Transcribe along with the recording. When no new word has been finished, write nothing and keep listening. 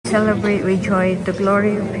celebrate with joy the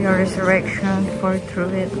glory of your resurrection, for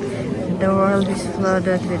through it the world is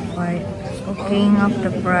flooded with light. O King of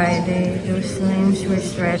the Friday, whose limbs were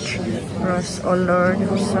stretched for us, O Lord,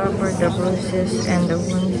 who suffered the bruises and the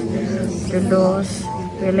wounds, the loss,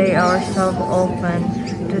 we lay ourselves open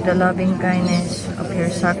to the loving kindness of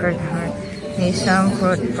your Sacred Heart. May some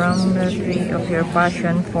fruit from the tree of your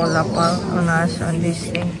passion fall upon us on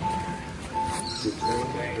this day.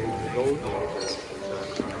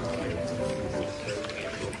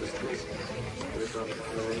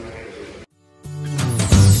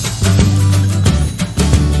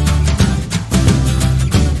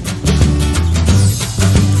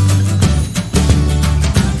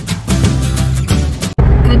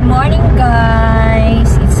 Good morning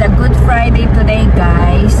guys! It's a Good Friday today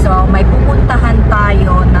guys. So may pupuntahan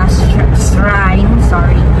tayo na shrine,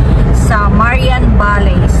 sa Marian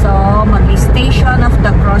Valley. So mag-Station of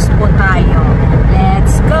the Cross po tayo.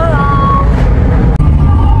 Let's go!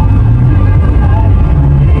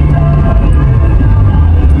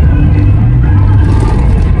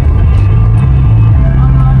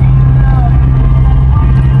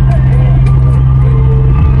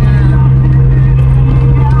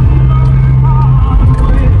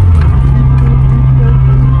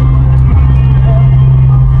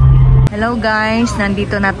 Hello guys,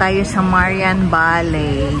 nandito na tayo sa Marian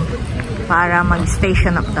Valley para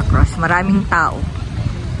mag-Station of the Cross. Maraming tao.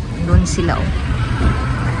 Doon sila oh.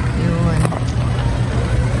 Yun.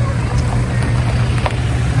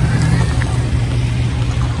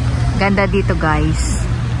 Ganda dito guys.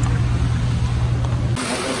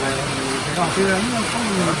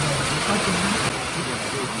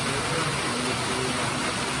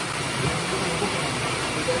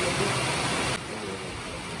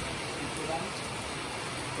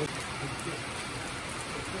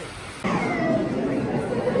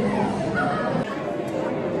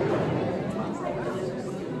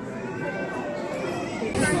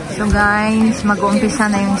 So guys, mag-uumpisa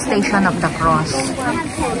na yung Station of the Cross.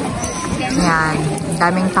 Yan,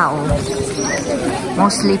 daming tao.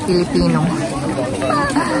 Mostly Filipino.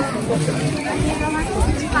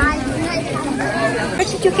 Where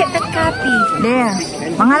did you get that copy? There.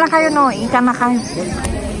 Mangala kayo no, ika na kayo.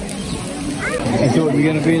 I thought we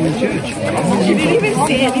were going to be in the church. You didn't even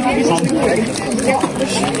see it.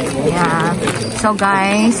 Yeah. So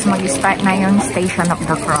guys, mag-start na yung Station of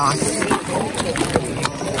the Cross.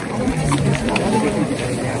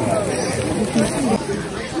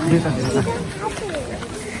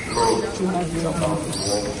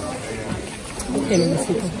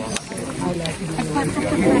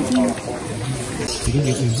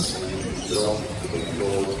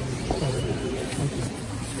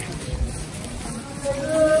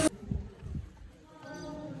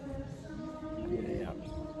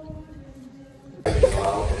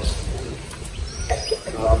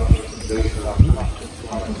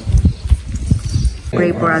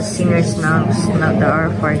 Pray for us sinners now, not the hour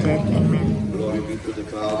of our death. Amen. Glory be to the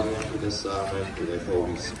Father, to the Son, and to the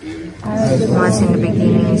Holy Spirit. As it was in the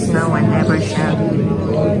beginning, is now, and never shall be.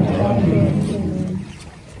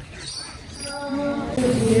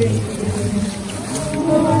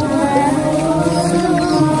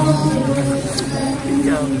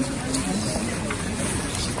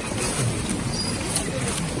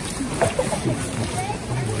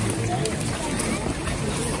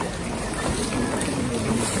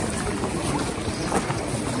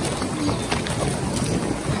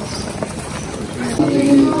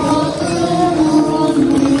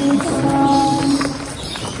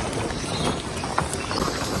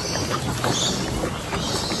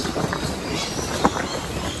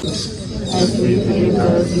 As we forgive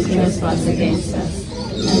those who trespass against us,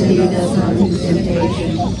 and lead us not into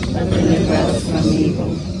temptation, but deliver us from evil.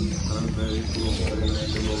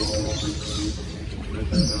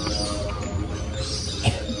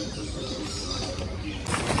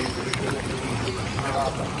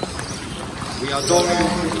 We adore you.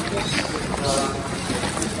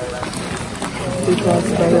 Because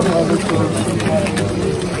by the Holy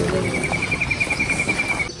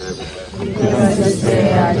Give us this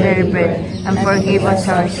day our daily bread, and forgive us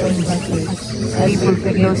our sins, as we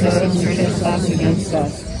forgive those who trespass against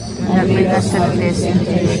us. And not lead us into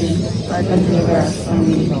temptation, but deliver us from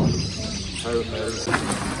evil.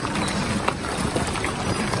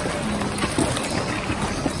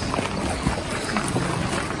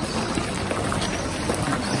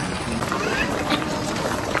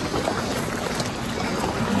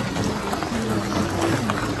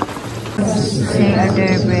 Say our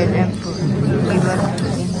daily bread and forgive us our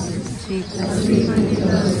sins.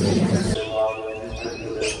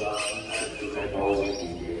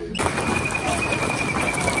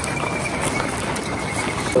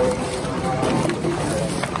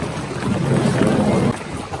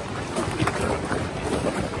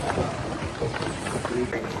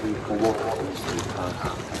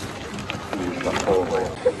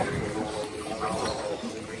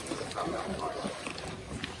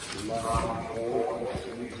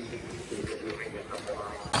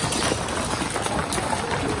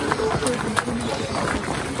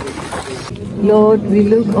 Lord, we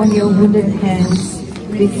look on your wounded hands.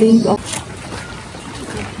 We think of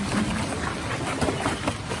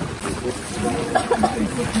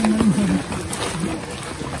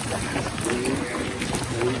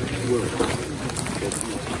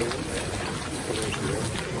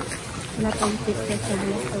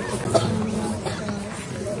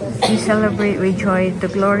we celebrate with joy the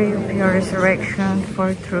glory of your resurrection,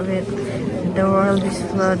 for through it the world is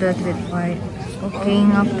flooded with light. O King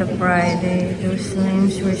of the Friday, whose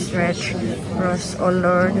limbs were stretched for us, O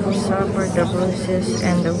Lord, who suffered the bruises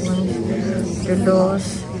and the wounds, the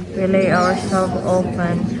loss, we lay ourselves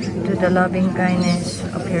open to the loving kindness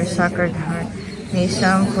of your Sacred Heart. May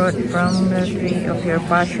some fruit from the tree of your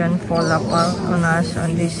passion fall upon us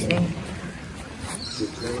on this day.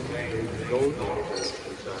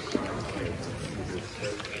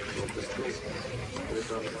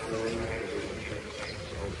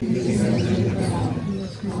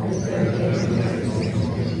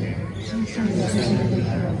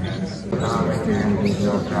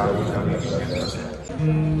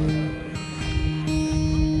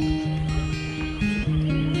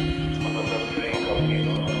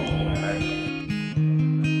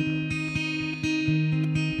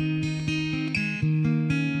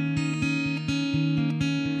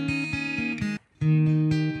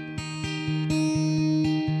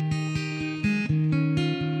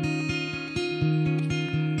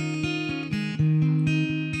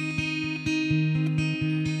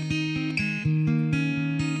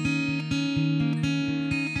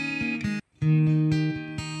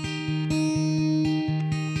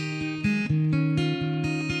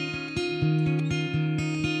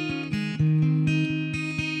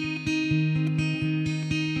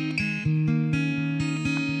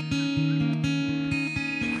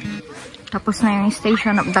 Tapos na yung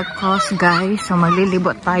Station of the Cross, guys. So,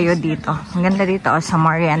 maglilibot tayo dito. Ang ganda dito sa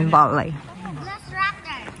Marian Valley.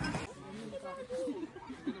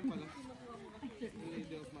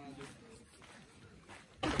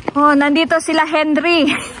 Oh, nandito sila Henry.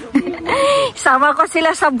 Sama ko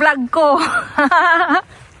sila sa vlog ko.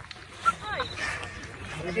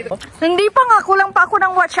 Hindi pa nga, kulang pa ako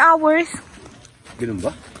ng watch hours. Ganun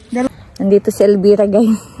ba? Nandito si Elvira,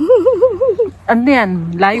 guys. Ano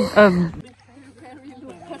yan? Live?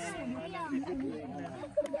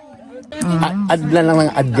 Ad lang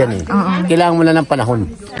ng ad yan eh. Kailangan mo na ng panahon.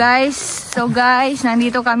 Guys,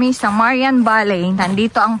 nandito kami sa Marian Valley.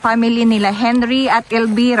 Nandito ang family nila Henry at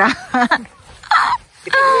Elvira.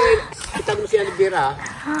 Itag mo si Elvira.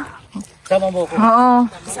 Sama mo ko. Oo.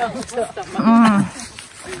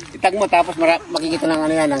 Itag mo tapos makikita ng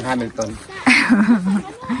ano yan ng Hamilton.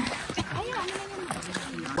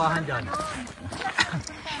 Bahan dyan.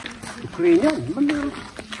 Ukrainian.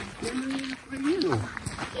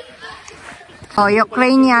 Oh,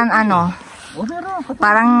 Ukrainian ano?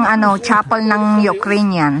 Parang ano, chapel ng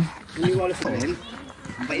Ukrainian. Hindi wala sa kanil.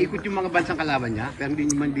 Paikot yung mga bansang kalaban niya, pero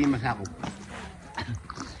hindi masakop.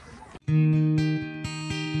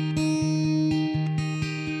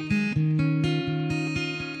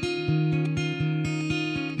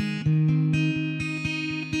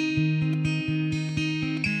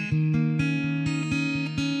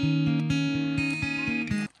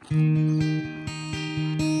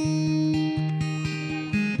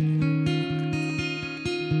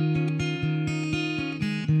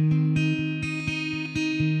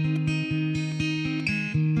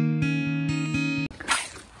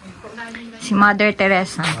 Si Mother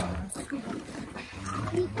Teresa.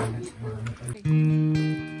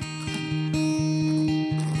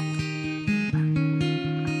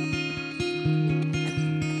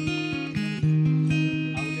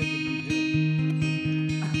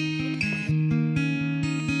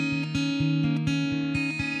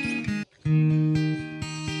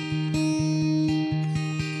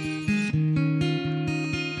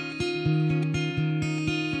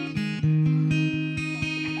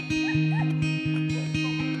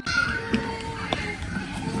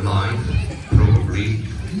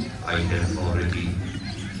 I have already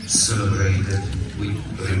celebrated with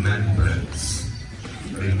remembrance.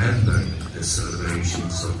 Remember the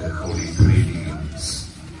celebrations of the Holy Trinity.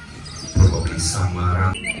 Probably somewhere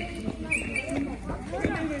around.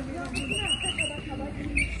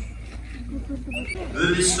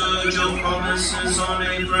 who bestowed your promises on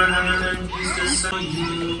Abraham and his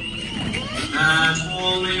descendants, that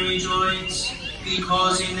all may rejoice,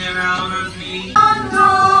 because in their hour of need,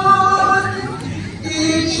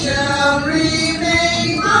 it shall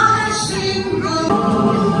remain.